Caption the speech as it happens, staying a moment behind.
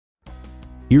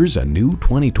Here's a new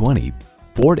 2020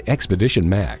 Ford Expedition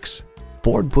Max.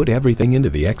 Ford put everything into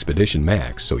the Expedition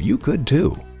Max so you could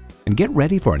too. And get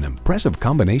ready for an impressive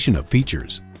combination of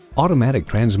features: automatic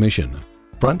transmission,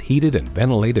 front heated and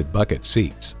ventilated bucket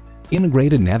seats,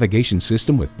 integrated navigation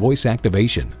system with voice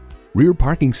activation, rear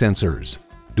parking sensors,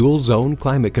 dual zone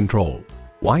climate control,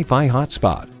 Wi-Fi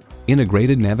hotspot,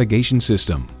 integrated navigation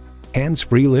system,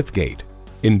 hands-free liftgate,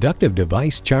 inductive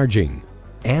device charging,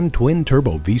 and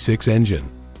twin-turbo V6 engine.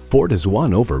 Ford has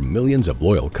won over millions of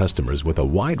loyal customers with a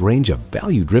wide range of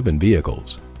value-driven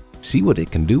vehicles. See what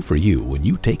it can do for you when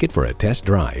you take it for a test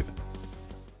drive.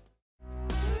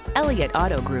 Elliott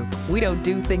Auto Group. We don't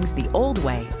do things the old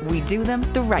way, we do them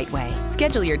the right way.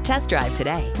 Schedule your test drive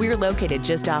today. We're located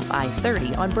just off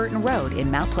I-30 on Burton Road in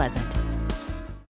Mount Pleasant.